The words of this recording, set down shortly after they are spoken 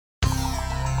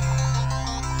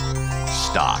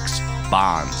Stocks,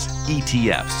 bonds,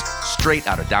 ETFs, straight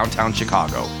out of downtown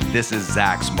Chicago. This is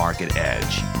Zacks Market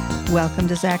Edge. Welcome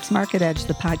to Zacks Market Edge,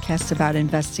 the podcast about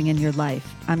investing in your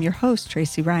life. I'm your host,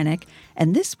 Tracy Reineck,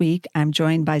 and this week I'm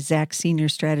joined by Zacks senior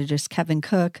strategist Kevin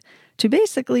Cook to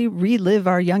basically relive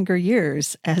our younger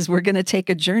years as we're going to take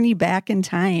a journey back in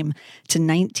time to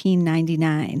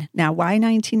 1999. Now, why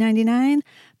 1999?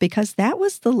 Because that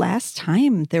was the last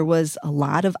time there was a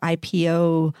lot of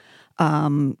IPO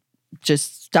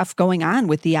just stuff going on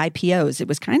with the IPOs. It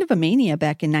was kind of a mania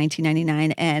back in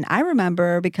 1999. And I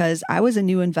remember because I was a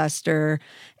new investor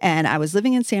and I was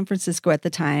living in San Francisco at the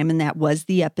time, and that was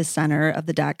the epicenter of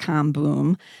the dot-com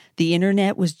boom. The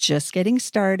internet was just getting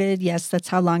started. Yes, that's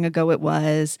how long ago it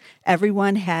was.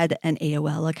 Everyone had an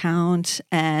AOL account,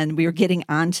 and we were getting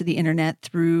onto the internet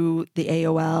through the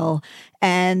AOL.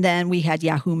 And then we had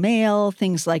Yahoo Mail,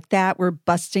 things like that were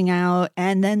busting out.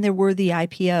 And then there were the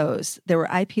IPOs. There were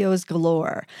IPOs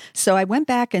galore. So I went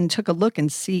back and took a look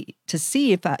and see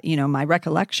if my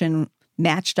recollection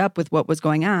matched up with what was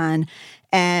going on.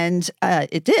 And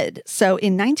it did. So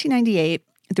in 1998,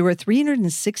 there were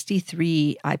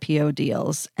 363 IPO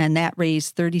deals, and that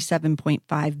raised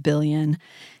 $37.5 billion.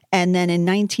 And then in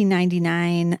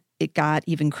 1999, it got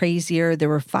even crazier. There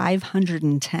were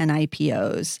 510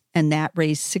 IPOs, and that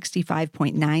raised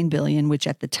 $65.9 billion, which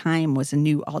at the time was a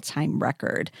new all-time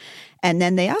record. And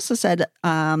then they also said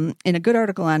in a good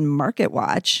article on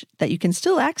MarketWatch that you can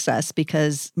still access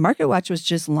because MarketWatch was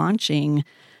just launching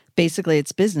basically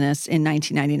its business in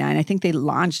 1999. I think they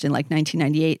launched in like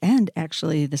 1998. And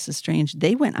actually, this is strange,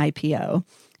 they went IPO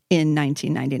in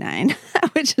 1999,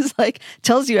 which is like,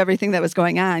 tells you everything that was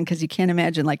going on because you can't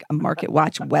imagine like a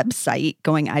MarketWatch website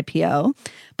going IPO,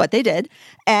 but they did.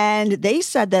 And they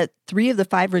said that 3 of the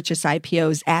 5 richest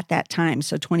IPOs at that time,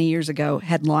 so 20 years ago,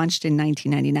 had launched in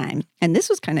 1999. And this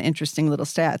was kind of interesting little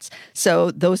stats.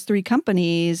 So those 3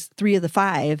 companies, 3 of the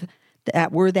 5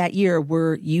 that were that year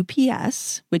were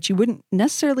UPS, which you wouldn't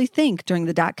necessarily think during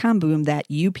the dot-com boom that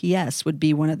UPS would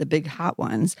be one of the big hot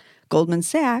ones, Goldman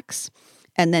Sachs,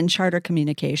 and then Charter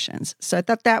Communications. So I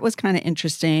thought that was kind of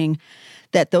interesting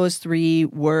that those 3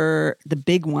 were the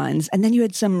big ones. And then you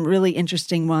had some really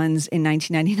interesting ones in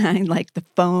 1999, like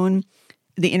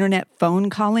the internet phone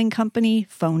calling company,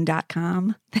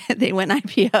 Phone.com. They went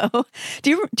IPO. Do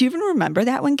you even remember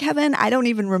that one, Kevin? I don't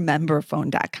even remember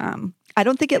Phone.com. I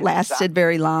don't think it lasted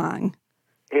very long.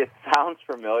 It sounds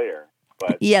familiar.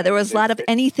 But yeah, there was a lot of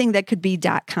anything that could be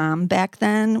 .com back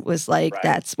then was like, right.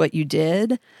 That's what you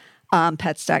did.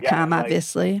 Pets.com,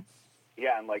 obviously.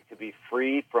 And like to be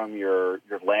free from your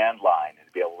landline and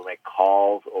to be able to make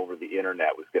calls over the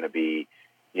internet was going to be,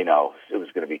 it was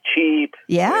going to be cheap.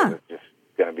 Yeah. It was just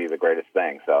going to be the greatest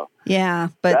thing. So yeah,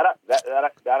 but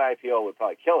that IPO would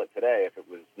probably kill it today if it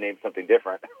was named something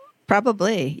different.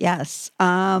 Probably, yes.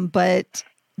 But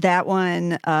that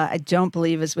one, I don't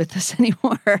believe is with us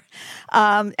anymore.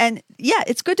 And yeah,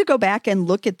 it's good to go back and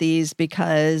look at these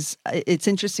because it's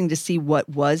interesting to see what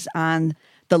was on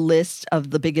the list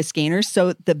of the biggest gainers.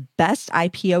 So the best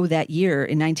IPO that year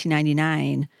in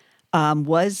 1999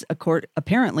 was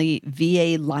apparently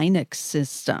VA Linux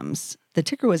Systems. The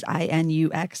ticker was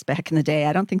INUX back in the day.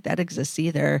 I don't think that exists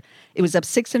either. It was up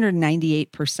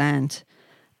 698%.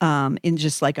 In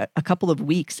just like a couple of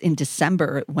weeks. In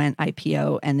December, it went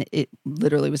IPO, and it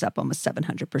literally was up almost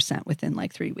 700% within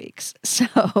like 3 weeks.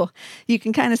 So you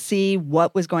can kind of see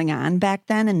what was going on back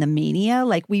then in the mania.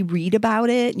 Like we read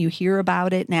about it and you hear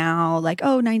about it now, like,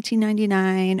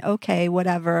 1999, okay,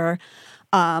 whatever.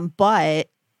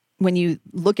 But when you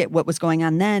look at what was going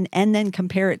on then and then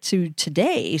compare it to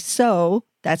today, so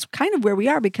that's kind of where we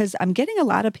are because I'm getting a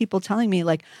lot of people telling me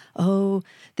like, oh,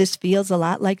 this feels a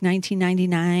lot like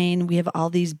 1999. We have all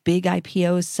these big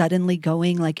IPOs suddenly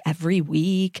going like every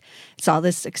week. It's all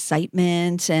this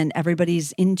excitement and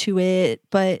everybody's into it.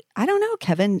 But I don't know,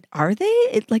 Kevin, are they?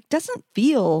 It like doesn't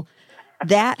feel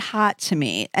that hot to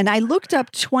me. And I looked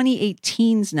up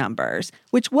 2018's numbers,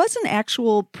 which was an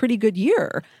actual pretty good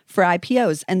year for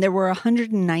IPOs. And there were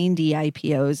 190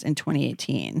 IPOs in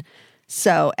 2018.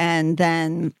 So, and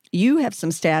then you have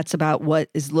some stats about what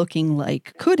is looking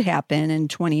like could happen in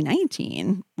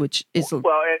 2019, which is... Well,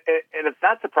 and it's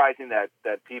not surprising that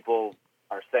people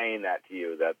are saying that to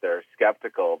you, that they're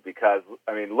skeptical, because,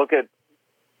 I mean, look at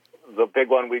the big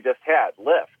one we just had,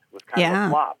 Lyft, was kind of a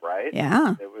flop, right?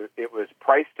 Yeah. It was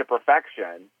priced to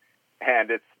perfection,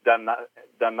 and it's done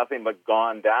nothing but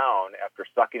gone down after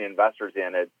sucking investors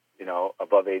in at,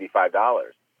 above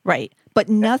 $85. Right. But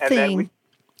nothing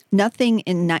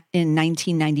in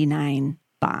 1999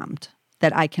 bombed.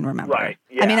 that I can remember. Right.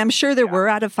 Yeah. I mean, I'm sure there were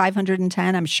out of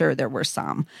 510. I'm sure there were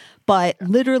some. But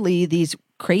literally these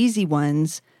crazy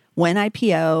ones went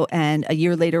IPO and a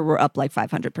year later were up like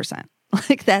 500%.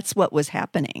 Like that's what was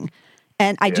happening.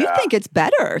 And I do think it's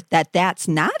better that that's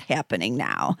not happening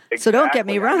now. Exactly. So don't get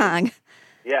me wrong.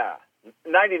 Yeah.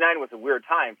 99 was a weird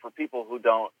time for people who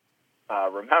don't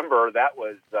remember. That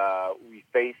was, we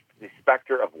faced the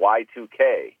specter of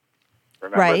Y2K.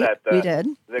 Remember that we did.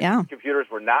 The computers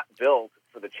were not built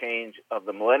for the change of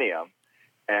the millennium.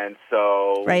 And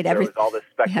so there was all this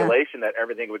speculation that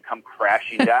everything would come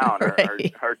crashing down,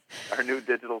 our new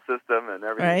digital system and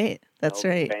everything. Right, that's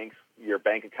right. Banks, your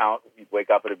bank account, you'd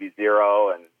wake up, it would be zero,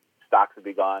 and stocks would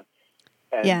be gone.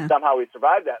 And somehow we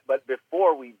survived that. But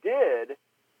before we did,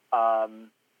 Alan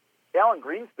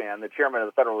Greenspan, the chairman of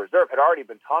the Federal Reserve, had already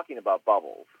been talking about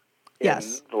bubbles in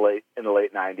the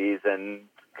late 90s, and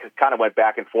kind of went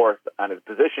back and forth on his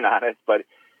position on it, but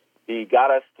he got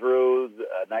us through the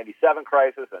 97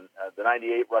 crisis and the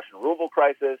 98 Russian ruble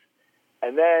crisis.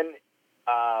 And then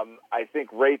I think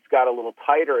rates got a little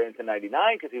tighter into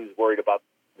 99 because he was worried about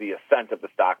the ascent of the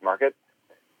stock market.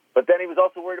 But then he was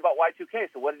also worried about Y2K.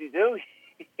 So what did he do?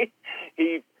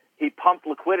 He pumped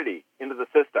liquidity into the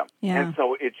system. Yeah. And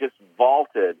so it just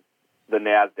vaulted the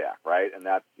NASDAQ, right? And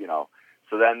that's,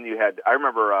 so then you had, I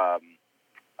remember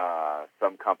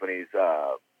some companies,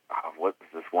 what was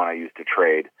this one I used to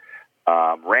trade?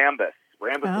 Rambus.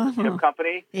 Rambus was a chip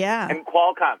company. Yeah. And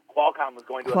Qualcomm. Qualcomm was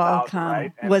going to 1,000,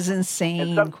 right? And was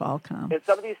insane, Qualcomm. And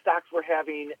some of these stocks were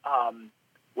having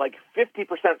like 50%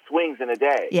 swings in a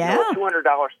day. Yeah. A $200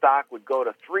 stock would go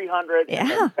to 300 and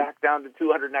then back down to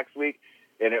 200 next week.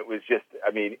 And it was just,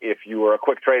 I mean, if you were a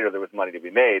quick trader, there was money to be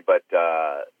made. But,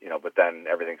 but then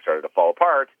everything started to fall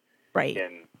apart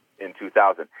in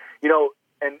 2000.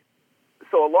 And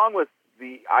so along with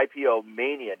the IPO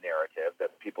mania narrative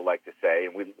that people like to say,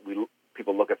 and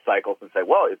people look at cycles and say,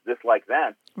 well, is this like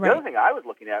then? Right. The other thing I was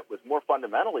looking at was more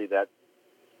fundamentally that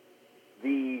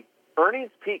the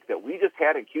earnings peak that we just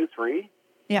had in Q3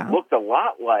 looked a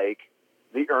lot like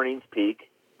the earnings peak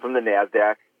from the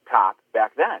NASDAQ top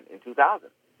back then in 2000.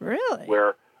 Really?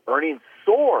 Where earnings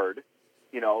soared,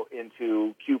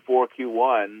 into Q4,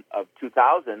 Q1 of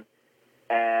 2000,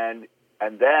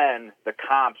 and then the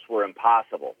comps were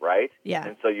impossible, right? Yeah.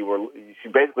 And so you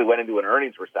basically went into an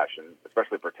earnings recession,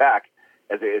 especially for tech,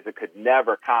 as it could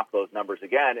never comp those numbers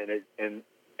again,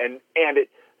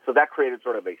 so that created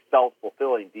sort of a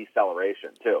self-fulfilling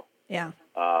deceleration too. Yeah.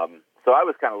 So I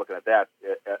was kind of looking at that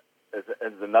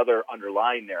as another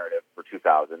underlying narrative for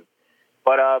 2000,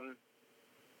 but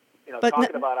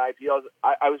talking about IPOs,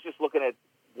 I was just looking at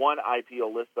one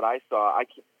IPO list that I saw.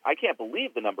 I can't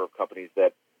believe the number of companies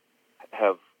that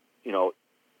have,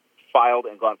 filed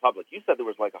and gone public. You said there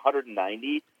was like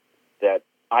 190 that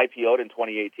IPO'd in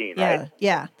 2018, right?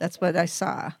 Yeah, that's what I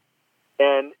saw.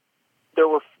 And there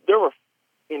were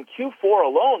in Q4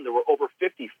 alone, there were over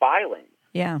 50 filings.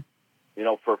 Yeah.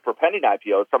 For pending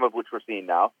IPOs, some of which we're seeing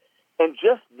now. And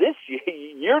just this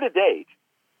year to date,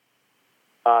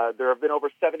 there have been over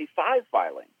 75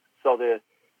 filings. So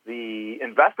the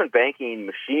investment banking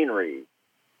machinery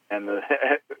and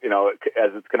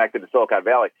as it's connected to Silicon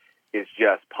Valley, is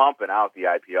just pumping out the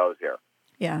IPOs here.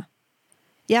 Yeah.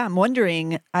 Yeah, I'm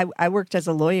wondering, I worked as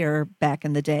a lawyer back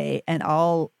in the day, and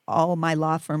all my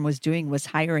law firm was doing was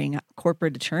hiring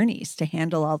corporate attorneys to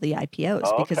handle all the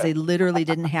IPOs because they literally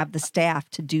didn't have the staff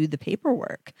to do the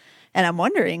paperwork. And I'm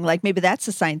wondering, maybe that's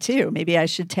a sign too. Maybe I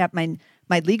should tap my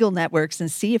legal networks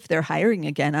and see if they're hiring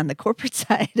again on the corporate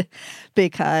side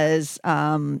because,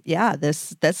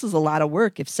 this is a lot of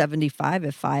work if 75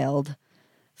 have filed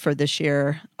for this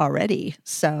year already.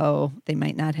 So they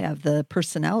might not have the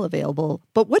personnel available.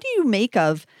 But what do you make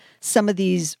of some of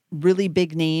these really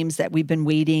big names that we've been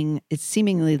waiting, it's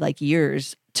seemingly like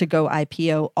years to go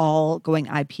IPO, all going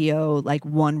IPO like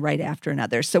one right after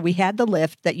another? So we had the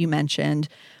Lyft that you mentioned.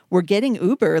 We're getting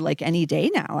Uber like any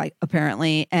day now,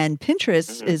 apparently. And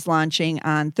Pinterest is launching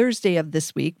on Thursday of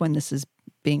this week when this is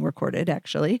being recorded,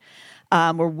 actually.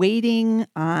 We're waiting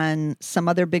on some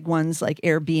other big ones like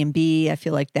Airbnb. I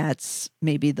feel like that's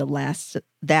maybe the last.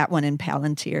 That one and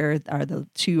Palantir are the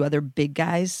two other big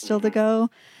guys still to go.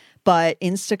 But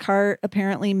Instacart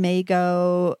apparently may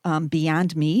go.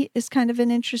 Beyond Meat is kind of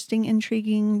an interesting,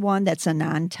 intriguing one. That's a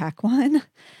non-tech one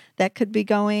that could be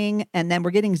going. And then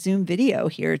we're getting Zoom Video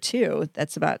here too.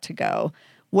 That's about to go.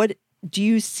 What do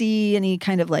you see any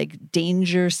kind of like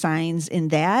danger signs in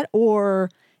that?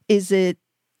 Or is it,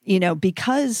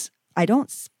 because I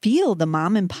don't feel the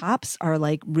mom and pops are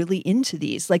like really into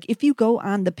these. Like if you go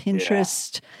on the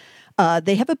Pinterest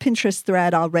They have a Pinterest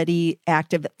thread already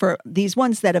active for these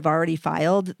ones that have already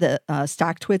filed. The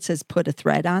StockTwits has put a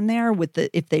thread on there with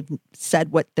if they've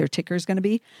said what their ticker is going to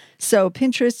be. So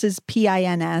Pinterest is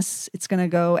PINS. It's going to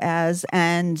go as,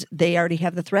 and they already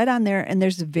have the thread on there. And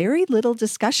there's very little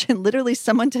discussion. Literally,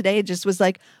 someone today just was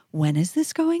like, "When is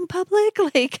this going public?"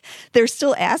 Like they're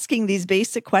still asking these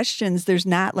basic questions. There's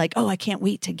not like, "Oh, I can't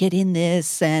wait to get in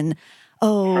this," and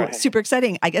right. Super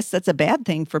exciting. I guess that's a bad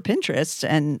thing for Pinterest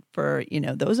and for,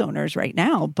 those owners right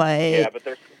now. But yeah, but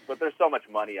there's so much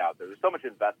money out there. There's so much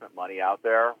investment money out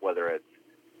there, whether it's,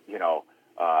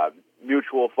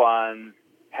 mutual funds,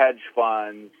 hedge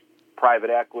funds, private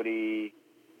equity,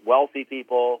 wealthy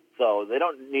people. So they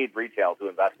don't need retail to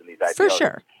invest in these IPOs.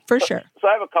 For sure. So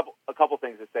I have a couple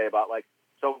things to say about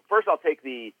so first I'll take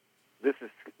this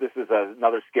is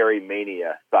another scary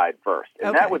mania side first.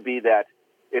 And that would be that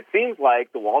it seems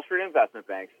like the Wall Street investment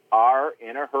banks are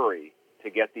in a hurry to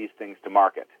get these things to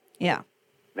market. Yeah.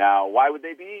 Now, why would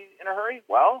they be in a hurry?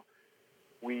 Well,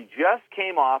 we just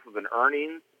came off of an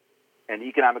earnings and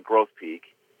economic growth peak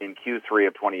in Q3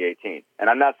 of 2018. And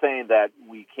I'm not saying that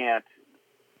we can't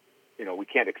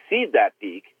exceed that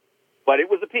peak, but it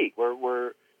was a peak. We're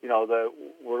going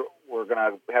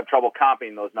to have trouble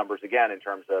comping those numbers again in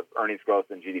terms of earnings growth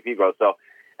and GDP growth. So,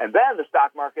 and then the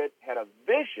stock market had a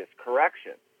vicious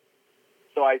correction.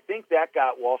 So I think that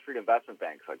got Wall Street investment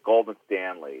banks like Goldman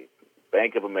Stanley,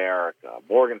 Bank of America,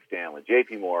 Morgan Stanley,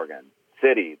 JP Morgan,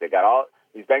 Citi. They got all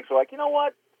these banks were like, you know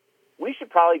what? We should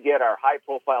probably get our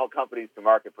high-profile companies to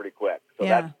market pretty quick. So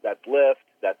that's Lyft,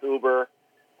 that's Uber.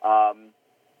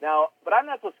 Now, but I'm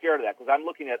not so scared of that because I'm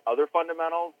looking at other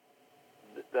fundamentals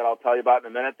that I'll tell you about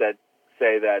in a minute that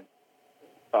say that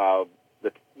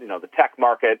the tech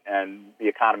market and the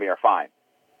economy are fine.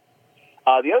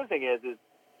 The other thing is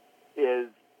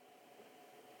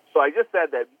so I just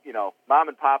said that mom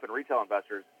and pop and retail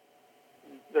investors,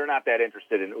 they're not that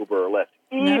interested in Uber or Lyft,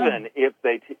 even if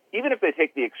they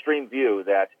take the extreme view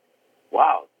that,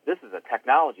 wow, this is a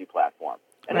technology platform,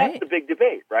 and that's the big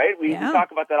debate, right? We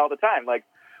talk about that all the time. Like,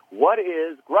 what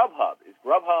is Grubhub? Is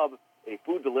Grubhub a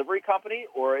food delivery company,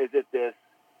 or is it this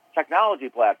technology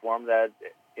platform that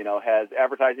has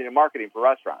advertising and marketing for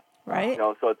restaurants? Right.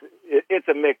 So it's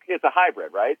a mix. It's a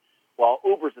hybrid, right? Well,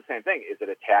 Uber's the same thing. Is it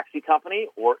a taxi company,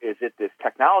 or is it this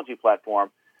technology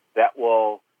platform that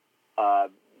will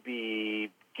be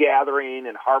gathering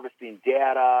and harvesting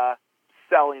data,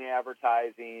 selling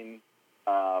advertising?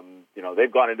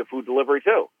 They've gone into food delivery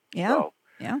too. Yeah.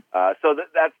 So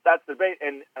that's the debate,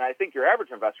 and I think your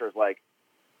average investor is like,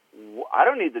 I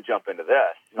don't need to jump into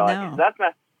this.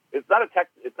 It's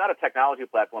not a technology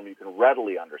platform you can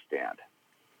readily understand.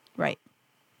 Right.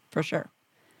 For sure.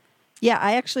 Yeah,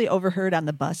 I actually overheard on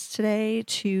the bus today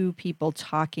 2 people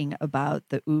talking about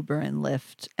the Uber and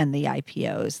Lyft and the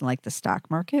IPOs and like the stock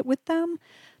market with them,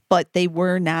 but they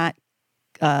were not,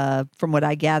 from what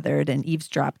I gathered and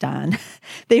eavesdropped on,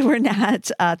 they were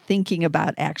not thinking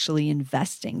about actually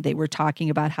investing. They were talking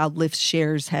about how Lyft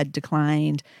shares had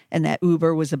declined and that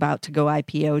Uber was about to go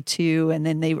IPO too, and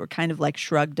then they were kind of like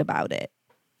shrugged about it.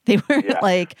 They weren't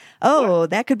like, oh,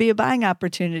 that could be a buying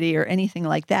opportunity or anything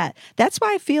like that. That's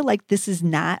why I feel like this is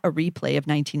not a replay of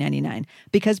 1999,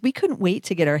 because we couldn't wait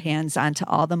to get our hands onto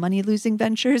all the money-losing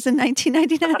ventures in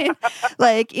 1999.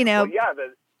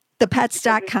 The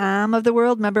Pets.com of the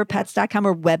world. Remember Pets.com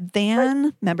or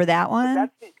Webvan? Remember that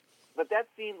one? But that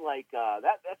seemed like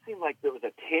that seemed like there was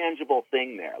a tangible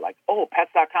thing there. Like, oh,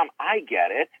 Pets.com, I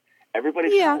get it.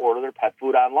 Everybody's going to order their pet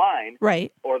food online,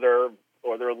 right? Or their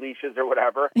leashes or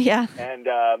whatever. Yeah. And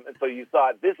so you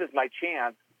thought, this is my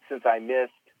chance since I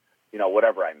missed,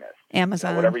 whatever I missed.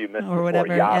 Amazon. Whatever you missed or before,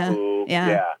 whatever. Yahoo.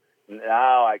 Yeah.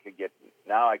 Now I could get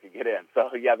in. So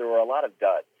there were a lot of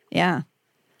duds. Yeah.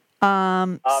 So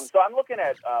I'm looking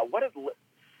at what is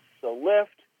Lyft.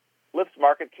 Lyft's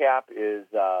market cap is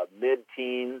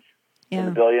mid-teens in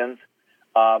the billions.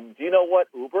 Do you know what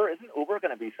Uber? Isn't Uber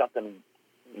going to be something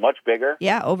much bigger?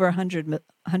 Yeah, over 100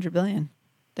 billion.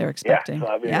 They're expecting.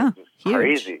 It's huge.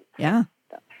 Crazy. Yeah.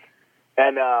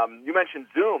 And you mentioned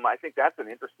Zoom. I think that's an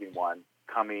interesting one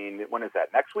coming. When is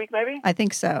that? Next week, maybe? I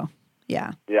think so.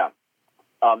 Yeah. Yeah.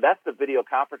 That's the video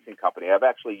conferencing company. I've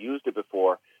actually used it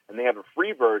before, and they have a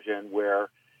free version where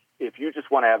if you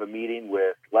just want to have a meeting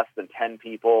with less than 10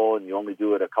 people and you only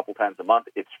do it a couple times a month,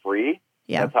 it's free.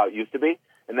 Yeah. That's how it used to be.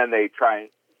 And then they try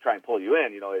and pull you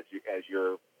in, as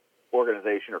your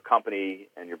organization or company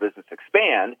and your business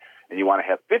expand, and you want to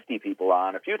have 50 people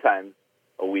on a few times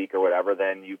a week or whatever,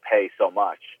 then you pay so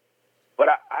much. But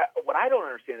what I don't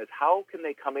understand is how can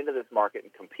they come into this market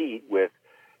and compete with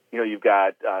you've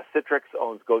got Citrix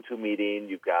owns GoToMeeting.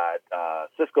 You've got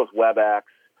Cisco's WebEx.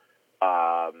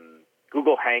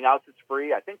 Google Hangouts is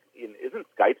free. I think, isn't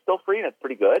Skype still free? And it's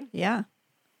pretty good. Yeah.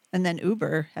 And then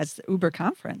Uber has the Uber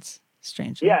conference,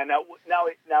 strangely. Yeah. Now,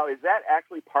 is that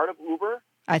actually part of Uber?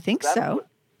 I think so.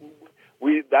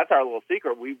 That's our little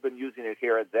secret. We've been using it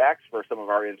here at Zacks for some of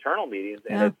our internal meetings,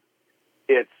 and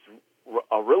it's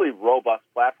a really robust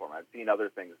platform. I've seen other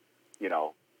things,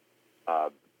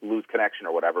 lose connection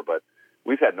or whatever, but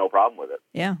we've had no problem with it.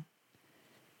 Yeah.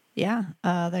 Yeah.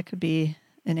 That could be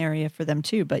an area for them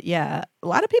too. But yeah, a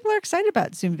lot of people are excited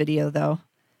about Zoom video, though.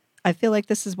 I feel like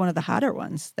this is one of the hotter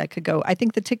ones that could go. I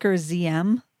think the ticker is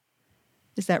ZM.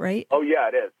 Is that right? Oh, yeah,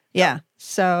 it is. Yeah.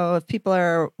 So if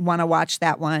people want to watch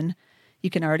that one, you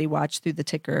can already watch through the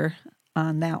ticker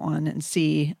on that one and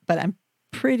see. But I'm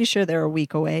pretty sure they're a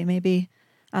week away maybe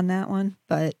on that one.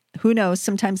 But who knows?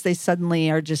 Sometimes they suddenly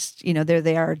are just, there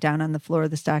they are down on the floor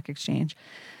of the stock exchange.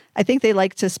 I think they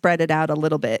like to spread it out a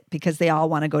little bit because they all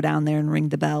want to go down there and ring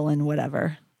the bell and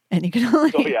whatever. And you can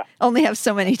only have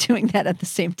so many doing that at the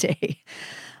same day.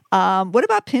 What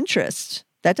about Pinterest?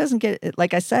 That doesn't get,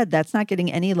 like I said, that's not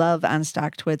getting any love on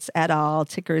StockTwits at all.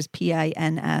 Ticker is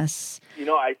PINS.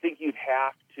 I think you'd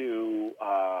have to,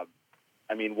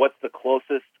 what's the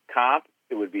closest comp?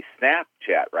 It would be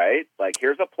Snapchat, right? Like,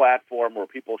 here's a platform where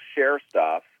people share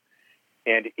stuff,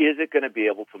 and is it going to be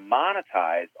able to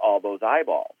monetize all those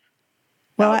eyeballs?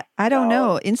 Well, I don't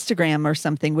know. Instagram or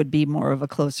something would be more of a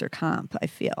closer comp, I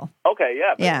feel. Okay,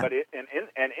 yeah. But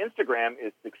Instagram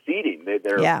is succeeding.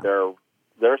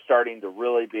 They're starting to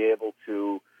really be able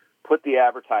to put the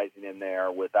advertising in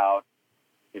there without,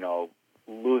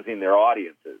 losing their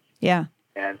audiences. Yeah.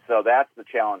 And so that's the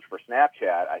challenge for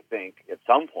Snapchat, I think, at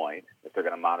some point, if they're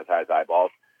going to monetize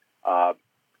eyeballs.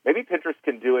 Maybe Pinterest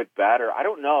can do it better. I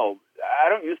don't know. I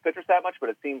don't use Pinterest that much, but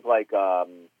it seems like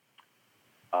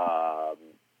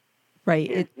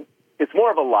right. It's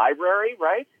more of a library,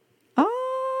 right?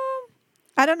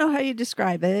 I don't know how you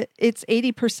describe it. It's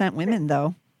 80% women,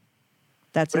 though.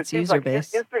 That's its user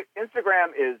base. Instagram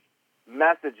is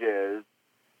messages.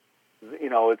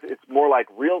 It's more like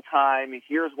real time.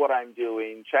 Here's what I'm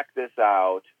doing. Check this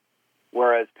out.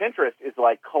 Whereas Pinterest is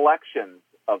like collections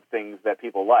of things that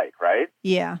people like, right?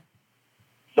 Yeah.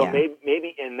 So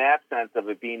maybe in that sense of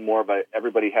it being more of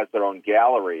everybody has their own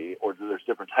gallery, or there's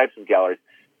different types of galleries,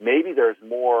 maybe there's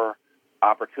more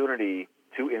opportunity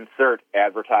to insert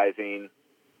advertising,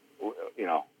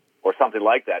 or something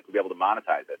like that to be able to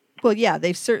monetize it. Well, yeah,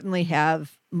 they certainly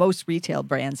have. Most retail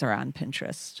brands are on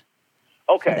Pinterest.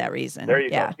 Okay. For that reason. There you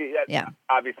go. Yeah.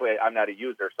 Obviously, I'm not a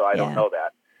user, so I don't know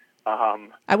that.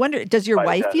 I wonder, does your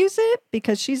wife use it?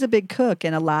 Because she's a big cook,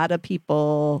 and a lot of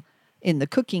people in the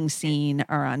cooking scene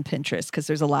are on Pinterest because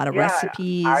there's a lot of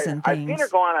recipes and things. I've seen her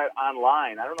go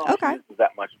online. I don't know if she uses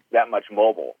that much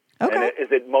mobile. Okay. And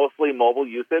is it mostly mobile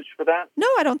usage for that? No,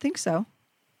 I don't think so.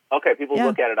 Okay, people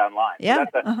look at it online. Yeah.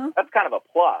 So that's kind of a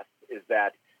plus, is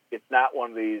that it's not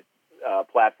one of these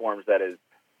platforms that is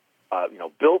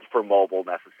built for mobile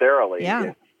necessarily.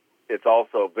 Yeah. It's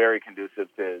also very conducive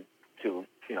to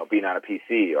being on a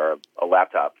PC or a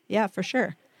laptop. Yeah, for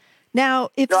sure. Now,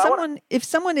 if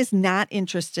someone is not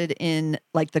interested in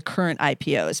like the current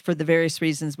IPOs for the various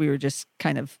reasons we were just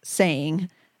kind of saying,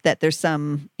 that there's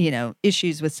some,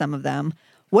 issues with some of them,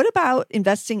 what about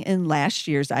investing in last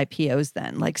year's IPOs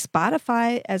then? Like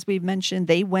Spotify, as we've mentioned,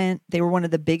 they were one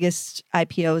of the biggest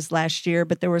IPOs last year,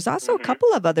 but there was also a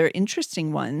couple of other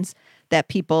interesting ones that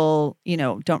people,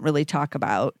 don't really talk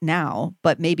about now,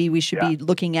 but maybe we should be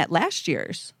looking at last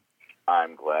year's.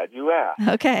 I'm glad you asked.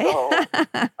 Okay. So,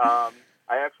 I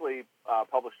actually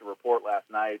published a report last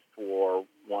night for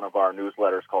one of our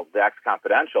newsletters called Zacks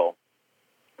Confidential,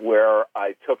 where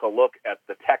I took a look at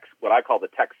what I call the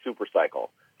tech supercycle.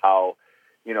 How,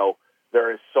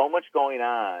 there is so much going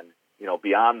on,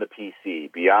 beyond the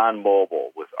PC, beyond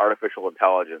mobile, with artificial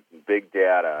intelligence and big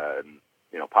data and,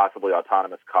 possibly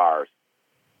autonomous cars,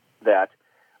 that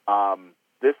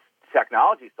this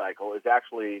technology cycle is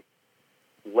actually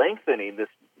lengthening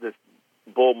this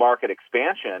bull market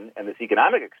expansion and this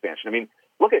economic expansion. I mean,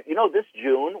 look at, this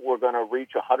June, we're going to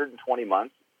reach 120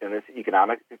 months in this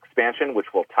economic expansion, which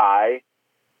will tie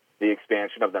the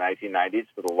expansion of the 1990s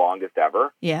for the longest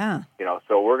ever. Yeah.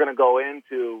 So we're going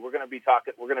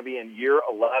to be in year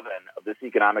 11 of this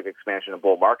economic expansion of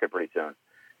bull market pretty soon.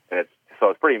 And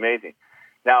it's pretty amazing.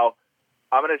 Now,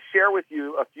 I'm going to share with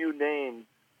you a few names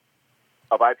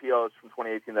of IPOs from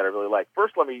 2018 that I really like.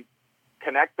 First, let me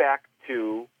connect back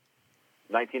to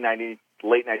late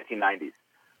 1990s.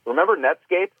 Remember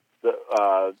Netscape?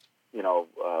 The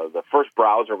first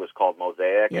browser was called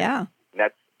Mosaic. Yeah.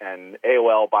 and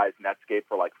AOL buys Netscape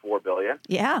for like $4 billion.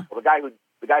 Yeah. Well,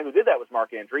 the guy who did that was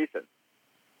Mark Andreessen,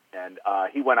 and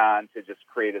he went on to just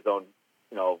create his own,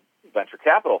 venture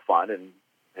capital fund and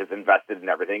has invested in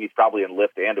everything. He's probably in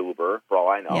Lyft and Uber, for all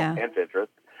I know, and Pinterest.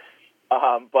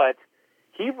 But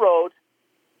he wrote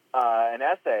an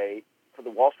essay for the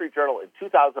Wall Street Journal in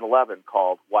 2011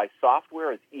 called "Why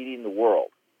Software is Eating the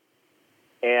World,"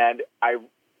 and I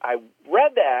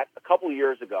read that a couple of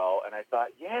years ago, and I thought,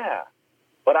 yeah,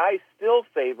 but I still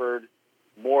favored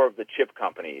more of the chip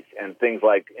companies and things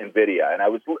like NVIDIA, and I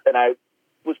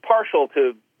was partial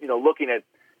to looking at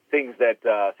things that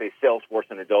say Salesforce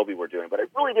and Adobe were doing, but I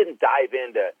really didn't dive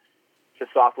into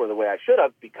software the way I should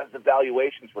have because the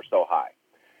valuations were so high.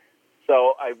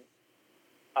 So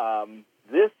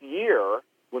this year,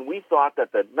 when we thought that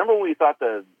remember when we thought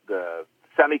the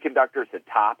semiconductors had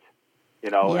topped,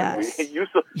 Yes. you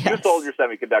sold your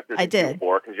semiconductors I in did.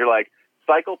 Q4 because you're like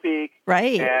cycle peak,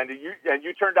 right? And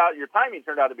your timing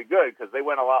turned out to be good because they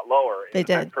went a lot lower in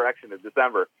the correction in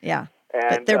December. Yeah,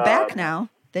 and but they're back now.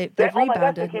 They've rebounded. Oh my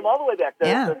gosh, they came all the way back.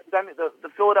 The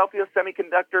Philadelphia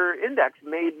Semiconductor Index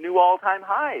made new all-time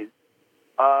highs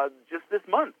just this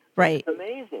month. Right. It's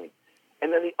amazing.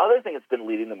 And then the other thing that's been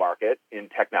leading the market in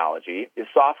technology is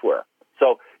software.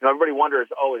 So everybody wonders,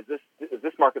 is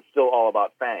this market still all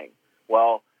about FANG?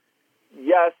 Well,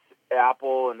 yes,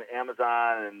 Apple and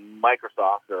Amazon and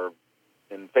Microsoft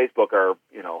and Facebook are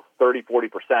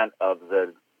 30-40% of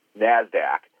the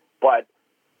NASDAQ, but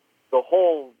the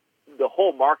whole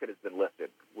market has been lifted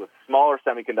with smaller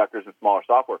semiconductors and smaller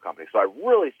software companies. So I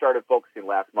really started focusing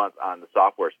last month on the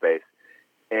software space,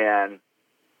 and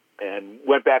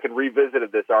went back and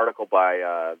revisited this article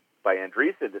by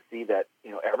Andreessen to see that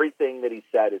everything that he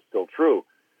said is still true.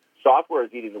 Software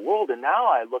is eating the world, and now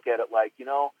I look at it like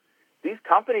these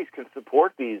companies can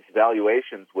support these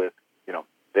valuations with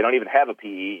they don't even have a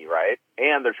PE, right?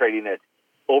 And they're trading at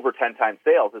over 10 times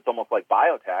sales. It's almost like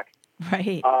biotech,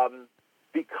 right?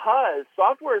 Because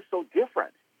software is so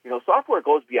different. Software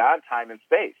goes beyond time and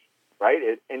space, right?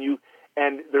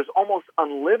 And there's almost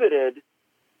unlimited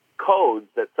codes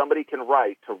that somebody can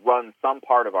write to run some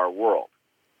part of our world.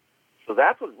 So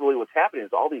that's what's happening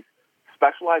is all these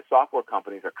specialized software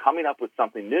companies are coming up with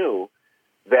something new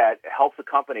that helps a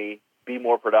company be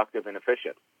more productive and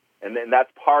efficient. And then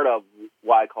that's part of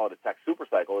why I call it a tech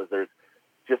supercycle is there's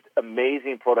just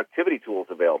amazing productivity tools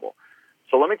available.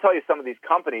 So let me tell you some of these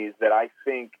companies that I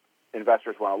think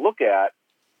investors want to look at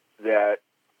that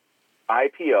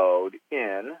IPO'd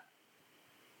in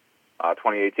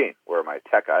 2018, where my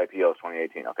tech IPO is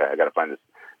 2018. Okay, I got to find this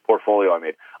portfolio I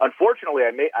made. Unfortunately,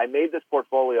 I made this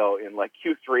portfolio in like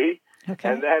Q3,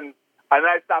 and then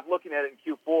I stopped looking at it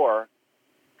in Q4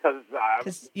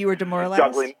 because you were demoralized.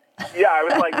 Juggling. Yeah, I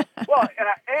was like, well,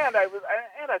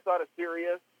 and I thought a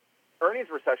serious earnings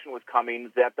recession was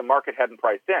coming that the market hadn't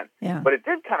priced in. Yeah. But it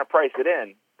did kind of price it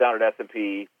in down at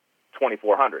S&P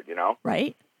 2400,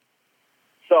 Right.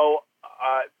 So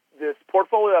this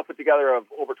portfolio I put together of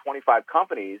over 25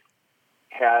 companies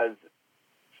has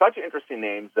such interesting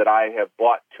names that I have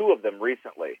bought two of them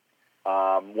recently.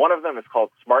 One of them is called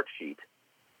Smartsheet,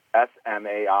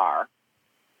 SMAR,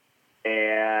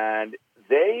 and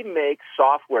they make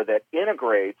software that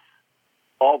integrates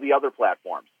all the other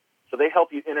platforms. So they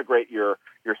help you integrate your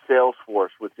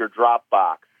Salesforce with your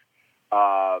Dropbox,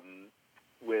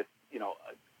 with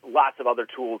lots of other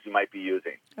tools you might be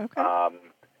using. Okay.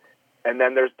 And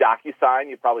then there's DocuSign.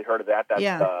 You've probably heard of that. That's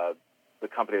the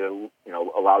company that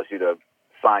allows you to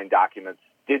sign documents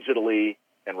digitally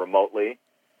and remotely.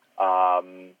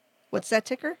 What's that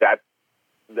ticker? That's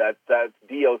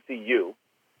DOCU.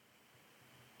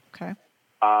 Okay.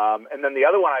 And then the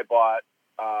other one I bought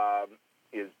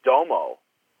is Domo,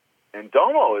 and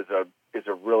Domo is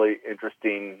a really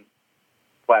interesting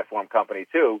platform company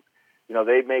too.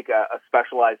 They make a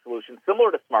specialized solution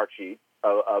similar to Smartsheet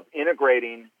of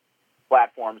integrating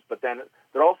platforms, but then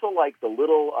they're also like the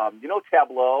little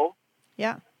Tableau.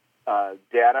 Yeah.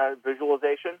 Data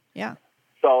visualization. Yeah.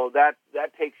 So that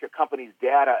takes your company's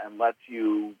data and lets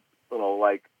you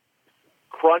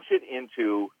crunch it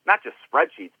into not just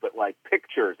spreadsheets, but like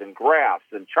pictures and graphs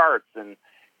and charts, and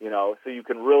so you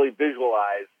can really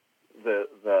visualize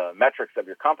the metrics of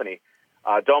your company.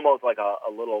 Domo is like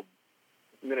a little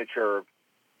miniature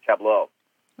Tableau.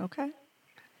 Okay.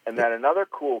 And then another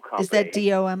cool company. Is that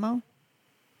DOMO?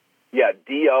 Yeah,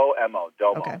 DOMO,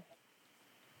 Domo. Okay. And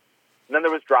then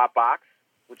there was Dropbox,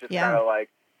 which is kind of like,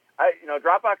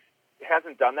 Dropbox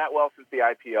hasn't done that well since the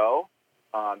IPO.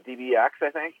 DBX, I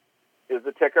think, is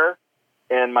the ticker.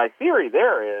 And my theory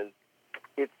there is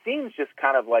it seems just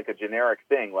kind of like a generic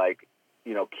thing. Like,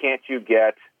 can't you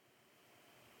get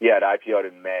Yeah, it IPO'd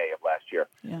in May of last year.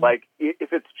 Yeah. Like,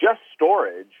 if it's just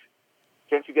storage,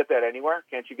 can't you get that anywhere?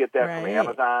 Can't you get that from Right.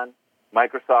 Amazon,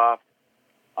 Microsoft?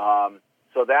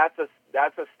 So that's a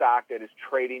stock that is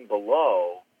trading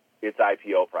below its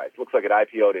IPO price. Looks like it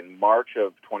IPO'd in March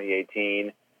of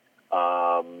 2018,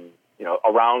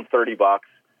 around $30,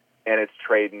 and it's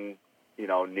trading,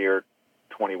 near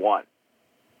 21.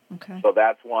 Okay. So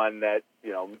that's one that,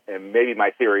 and maybe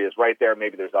my theory is right there.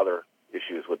 Maybe there's other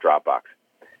issues with Dropbox.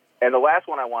 And the last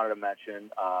one I wanted to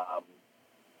mention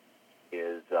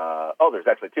is, there's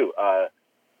actually two.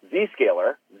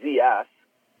 Zscaler, ZS,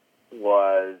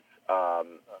 was,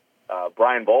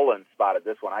 Brian Boland spotted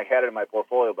this one. I had it in my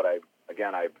portfolio, but I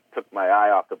took my eye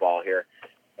off the ball here.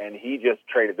 And he just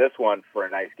traded this one for a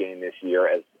nice gain this year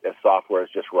as software has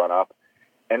just run up.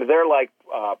 And they're like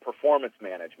performance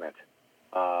management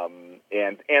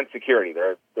and security.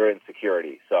 They're in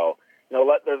security. So,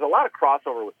 there's a lot of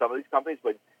crossover with some of these companies,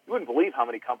 but you wouldn't believe how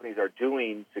many companies are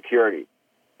doing security.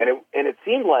 And it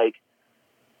seemed like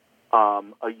a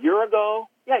year ago,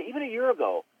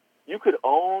 you could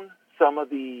own some of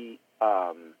the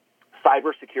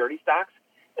cybersecurity stocks,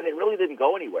 and they really didn't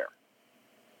go anywhere.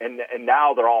 And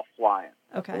now they're all flying,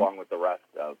 along with the rest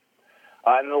of.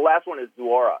 And the last one is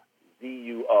Zuora,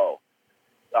 ZUO.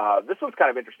 This one's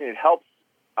kind of interesting. It helps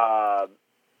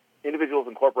individuals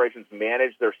and corporations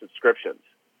manage their subscriptions.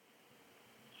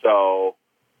 So,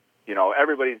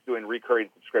 everybody's doing recurring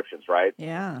subscriptions, right?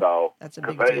 Yeah. So that's a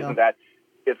big deal. Isn't that?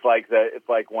 It's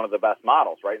like one of the best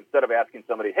models, right? Instead of asking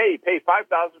somebody, "Hey, pay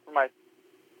 $5,000 for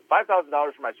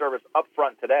my service up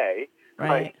front today,"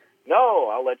 right? Like, no,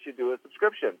 I'll let you do a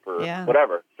subscription for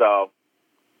whatever. So,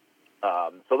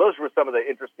 so those were some of the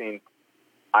interesting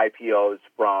IPOs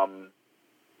from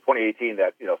 2018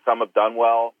 that some have done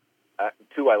well.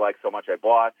 Two I like so much I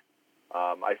bought.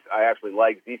 I actually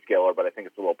like Zscaler, but I think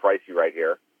it's a little pricey right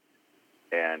here.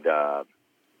 And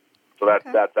so that's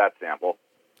that sample.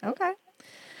 Okay.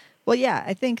 Well, yeah,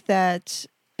 I think that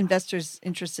investors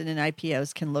interested in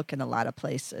IPOs can look in a lot of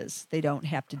places. They don't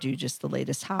have to do just the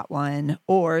latest hot one,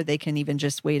 or they can even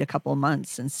just wait a couple of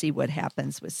months and see what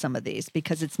happens with some of these,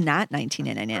 because it's not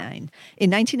 $19.99. In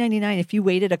 $19.99, if you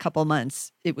waited a couple of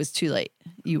months, it was too late.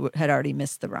 You had already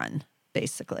missed the run,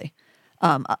 basically,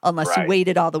 unless you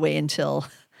waited all the way until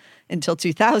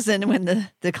 2000 when the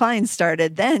decline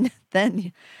started.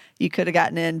 Then you could have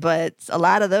gotten in, but a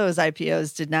lot of those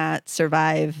IPOs did not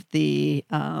survive the,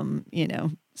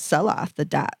 sell-off, the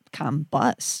dot-com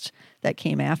bust that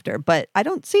came after. But I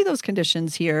don't see those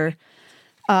conditions here.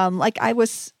 Like I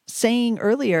was saying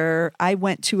earlier, I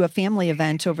went to a family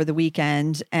event over the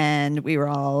weekend, and we were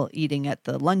all eating at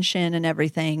the luncheon and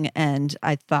everything. And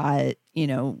I thought,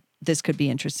 this could be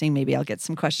interesting. Maybe I'll get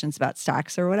some questions about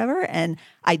stocks or whatever. And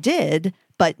I did.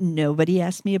 But nobody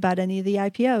asked me about any of the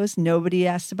IPOs. Nobody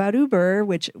asked about Uber,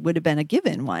 which would have been a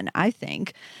given one, I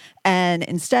think. And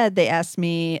instead, they asked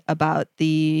me about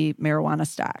the marijuana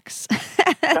stocks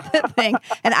thing.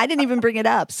 And I didn't even bring it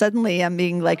up. Suddenly, I'm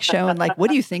being shown, what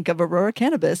do you think of Aurora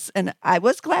Cannabis? And I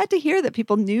was glad to hear that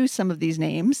people knew some of these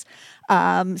names.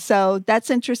 So that's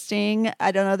interesting.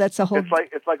 I don't know. That's a whole.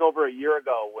 It's like over a year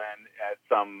ago when at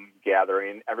some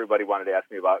gathering, everybody wanted to ask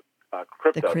me about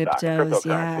crypto the cryptos, stocks,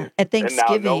 yeah. At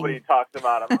Thanksgiving. And now nobody talks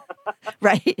about them.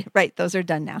 Right. Those are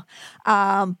done now.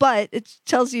 But it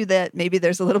tells you that maybe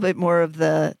there's a little bit more of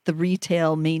the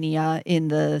retail mania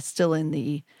still in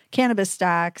the cannabis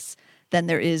stocks than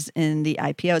there is in the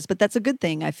IPOs. But that's a good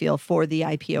thing, I feel, for the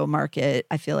IPO market.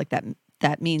 I feel like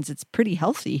that means it's pretty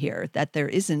healthy here, that there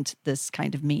isn't this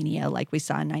kind of mania like we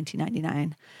saw in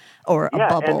 1999 or a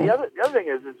bubble. And the other thing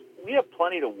is we have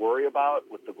plenty to worry about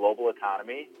with the global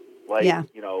economy.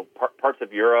 Parts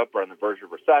of Europe are on the verge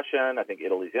of recession. I think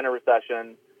Italy's in a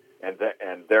recession, and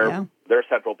their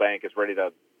central bank is ready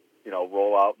to,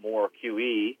 roll out more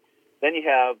QE. Then you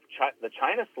have the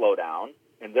China slowdown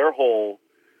and their whole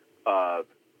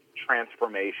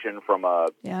transformation from a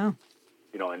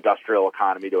industrial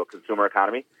economy to a consumer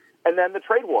economy, and then the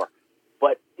trade war.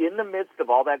 But in the midst of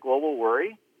all that global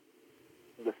worry,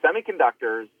 the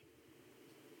semiconductors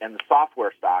and the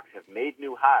software stocks have made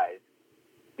new highs,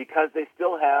 because they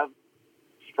still have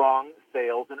strong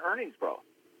sales and earnings growth.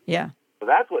 Yeah. So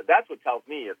that's what tells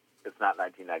me it's not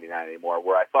 1999 anymore,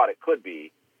 where I thought it could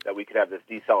be, that we could have this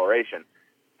deceleration.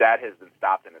 That has been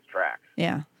stopped in its tracks.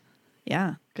 Yeah.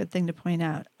 Yeah. Good thing to point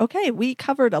out. Okay. We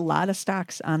covered a lot of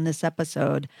stocks on this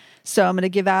episode. So I'm going to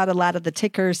give out a lot of the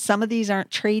tickers. Some of these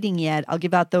aren't trading yet. I'll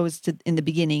give out those in the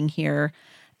beginning here.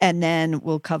 And then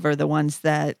we'll cover the ones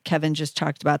that Kevin just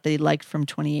talked about that he liked from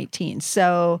 2018.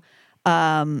 So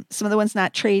Some of the ones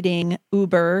not trading,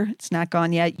 Uber, it's not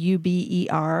gone yet,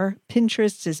 UBER.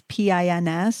 Pinterest is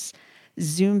PINS.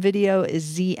 Zoom Video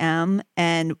is ZM.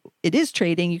 And it is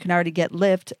trading. You can already get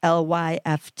Lyft,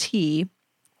 LYFT.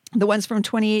 The ones from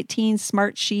 2018,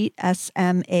 Smartsheet,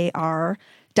 SMAR.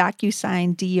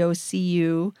 DocuSign,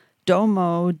 DOCU.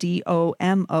 Domo,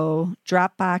 DOMO.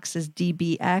 Dropbox is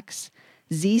DBX.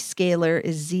 Zscaler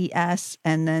is ZS,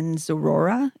 and then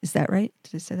Zuora. Is that right?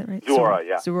 Did I say that right? Zuora,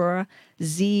 yeah. Zuora.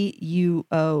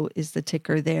 ZUO is the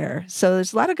ticker there. So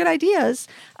there's a lot of good ideas.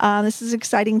 This is an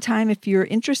exciting time if you're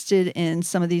interested in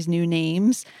some of these new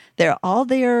names. All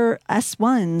their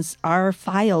S1s are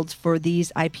filed for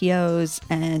these IPOs,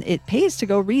 and it pays to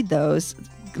go read those.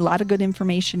 A lot of good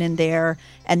information in there.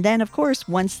 And then, of course,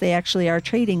 once they actually are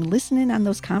trading, listen in on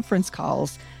those conference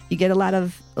calls. You get a lot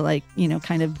of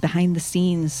kind of behind the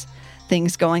scenes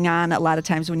things going on a lot of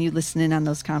times when you listen in on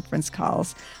those conference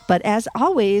calls. But as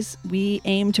always, we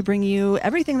aim to bring you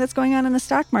everything that's going on in the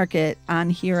stock market on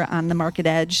here on the Market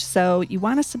Edge. So you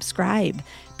want to subscribe.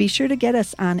 Be sure to get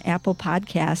us on Apple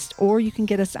Podcast, or you can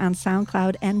get us on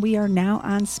SoundCloud, and we are now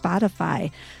on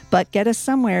Spotify. But get us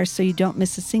somewhere so you don't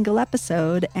miss a single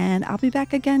episode, and I'll be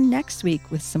back again next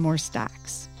week with some more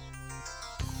stocks.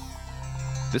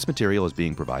 This material is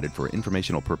being provided for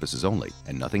informational purposes only,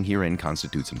 and nothing herein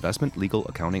constitutes investment, legal,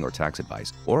 accounting, or tax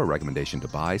advice, or a recommendation to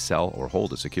buy, sell, or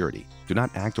hold a security. Do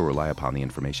not act or rely upon the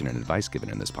information and advice given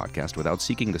in this podcast without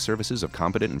seeking the services of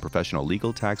competent and professional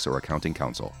legal, tax, or accounting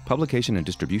counsel. Publication and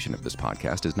distribution of this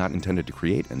podcast is not intended to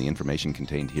create, and the information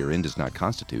contained herein does not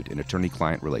constitute an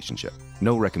attorney-client relationship.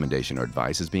 No recommendation or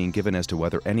advice is being given as to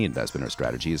whether any investment or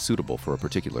strategy is suitable for a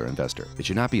particular investor. It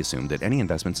should not be assumed that any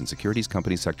investments in securities,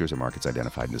 companies, sectors, or markets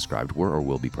identified and described were or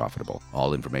will be profitable.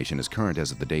 All information is current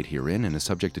as of the date herein and is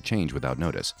subject to change without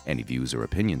notice. Any views or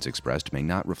opinions expressed may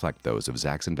not reflect those of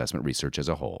Zacks Investment Research as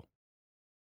a whole.